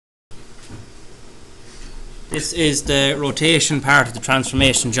This is the rotation part of the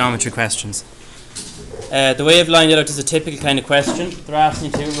transformation geometry questions. The way I've lined it out is a typical kind of question. They're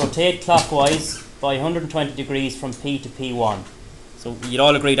asking you to rotate clockwise by 120 degrees from P to P1. So you'd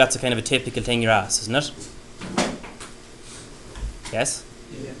all agree that's a kind of a typical thing you're asked, isn't it? Yes?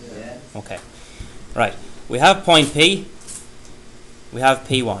 Yeah. Okay. Right. We have point P. We have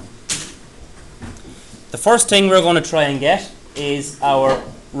P1. The first thing we're going to try and get is our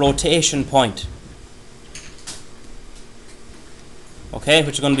rotation point. Okay,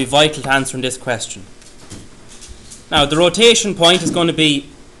 which is going to be vital to answering this question. Now, the rotation point is going to be,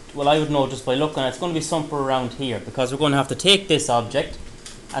 well, I would know just by looking at it, it's going to be somewhere around here, because we're going to have to take this object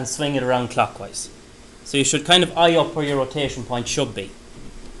and swing it around clockwise. So you should kind of eye up where your rotation point should be.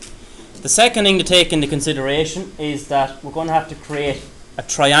 The second thing to take into consideration is that we're going to have to create a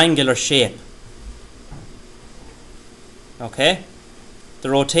triangular shape. Okay? The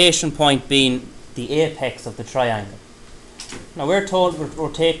rotation point being the apex of the triangle. Now we're told we're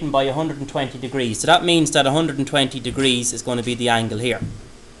rotating by 120 degrees, so that means that 120 degrees is going to be the angle here.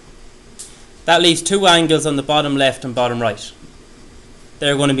 That leaves two angles on the bottom left and bottom right.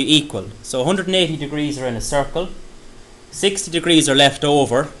 They're going to be equal. So 180 degrees are in a circle, 60 degrees are left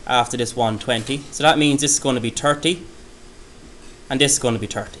over after this 120, so that means this is going to be 30 and this is going to be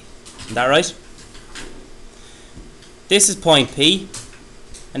 30. Is that right? This is point P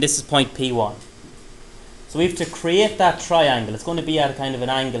and this is point P1. So we have to create that triangle. It's going to be at a kind of an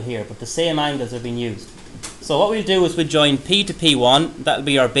angle here, but the same angles have been used. So what we'll do is we'll join P to P1. That'll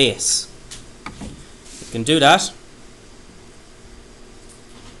be our base. We can do that.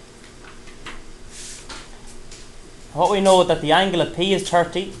 What we know is that the angle at P is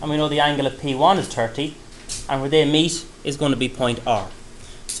 30, and we know the angle at P1 is 30, and where they meet is going to be point R.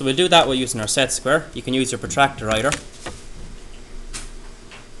 So we'll do that by using our set square. You can use your protractor either.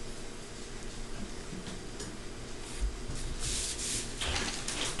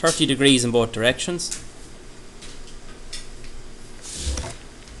 30 degrees in both directions,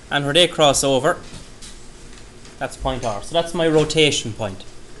 and where they cross over, that's point R. So that's my rotation point.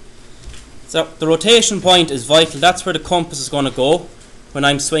 So the rotation point is vital. That's where the compass is going to go when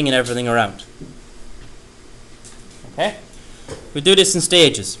I'm swinging everything around. Okay? We do this in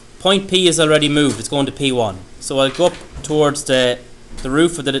stages. Point P is already moved. It's going to P1. So I'll go up towards the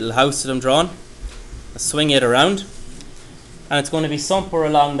roof of the little house that I'm drawing. I'll swing it around, and it's going to be somewhere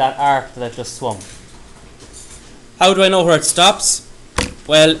along that arc that I've just swung. How do I know where it stops?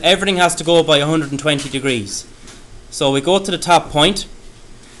 Well, everything has to go by 120 degrees. So we go to the top point.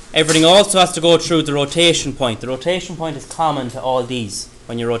 Everything also has to go through the rotation point. The rotation point is common to all these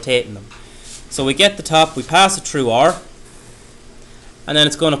when you're rotating them. So we get the top, we pass it through R, and then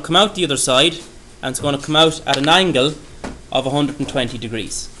it's going to come out the other side, and it's going to come out at an angle of 120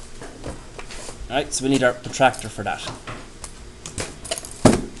 degrees. Alright, so we need our protractor for that.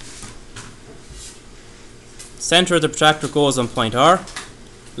 Centre of the protractor goes on point R.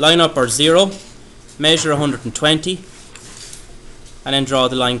 Line up our 0, measure 120, and then draw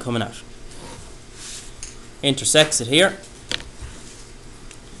the line coming out. Intersects it here.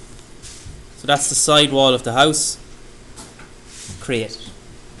 So that's the side wall of the house created.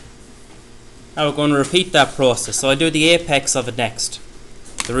 Now we're going to repeat that process. So I'll do the apex of it next,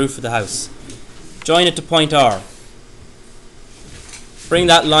 the roof of the house. Join it to point R. Bring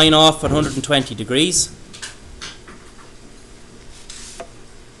that line off at 120 degrees.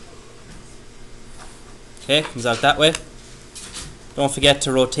 Okay, comes out that way. Don't forget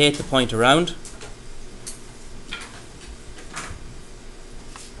to rotate the point around.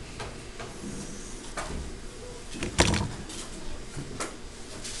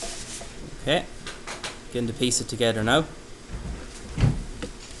 Okay, getting to piece it together now.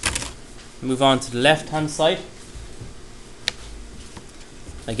 Move on to the left hand side.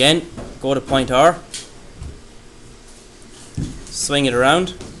 Again, go to point R. Swing it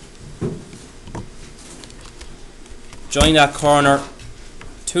around. Join that corner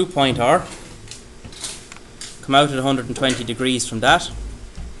to point R. Come out at 120 degrees from that.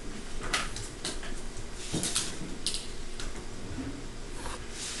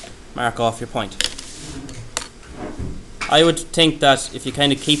 Mark off your point. I would think that if you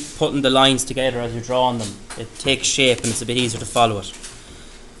kind of keep putting the lines together as you're drawing them, it takes shape and it's a bit easier to follow it.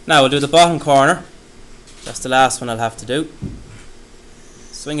 Now we'll do the bottom corner. That's the last one I'll have to do.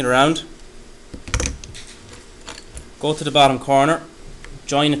 Swing it around. Go to the bottom corner,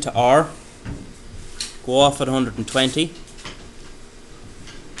 join it to R, go off at 120.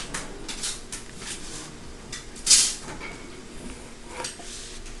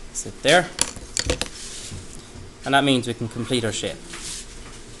 Sit there. And that means we can complete our shape.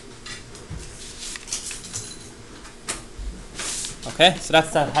 Okay, so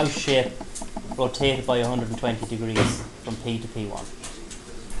that's that house shape rotated by 120 degrees from P to P1.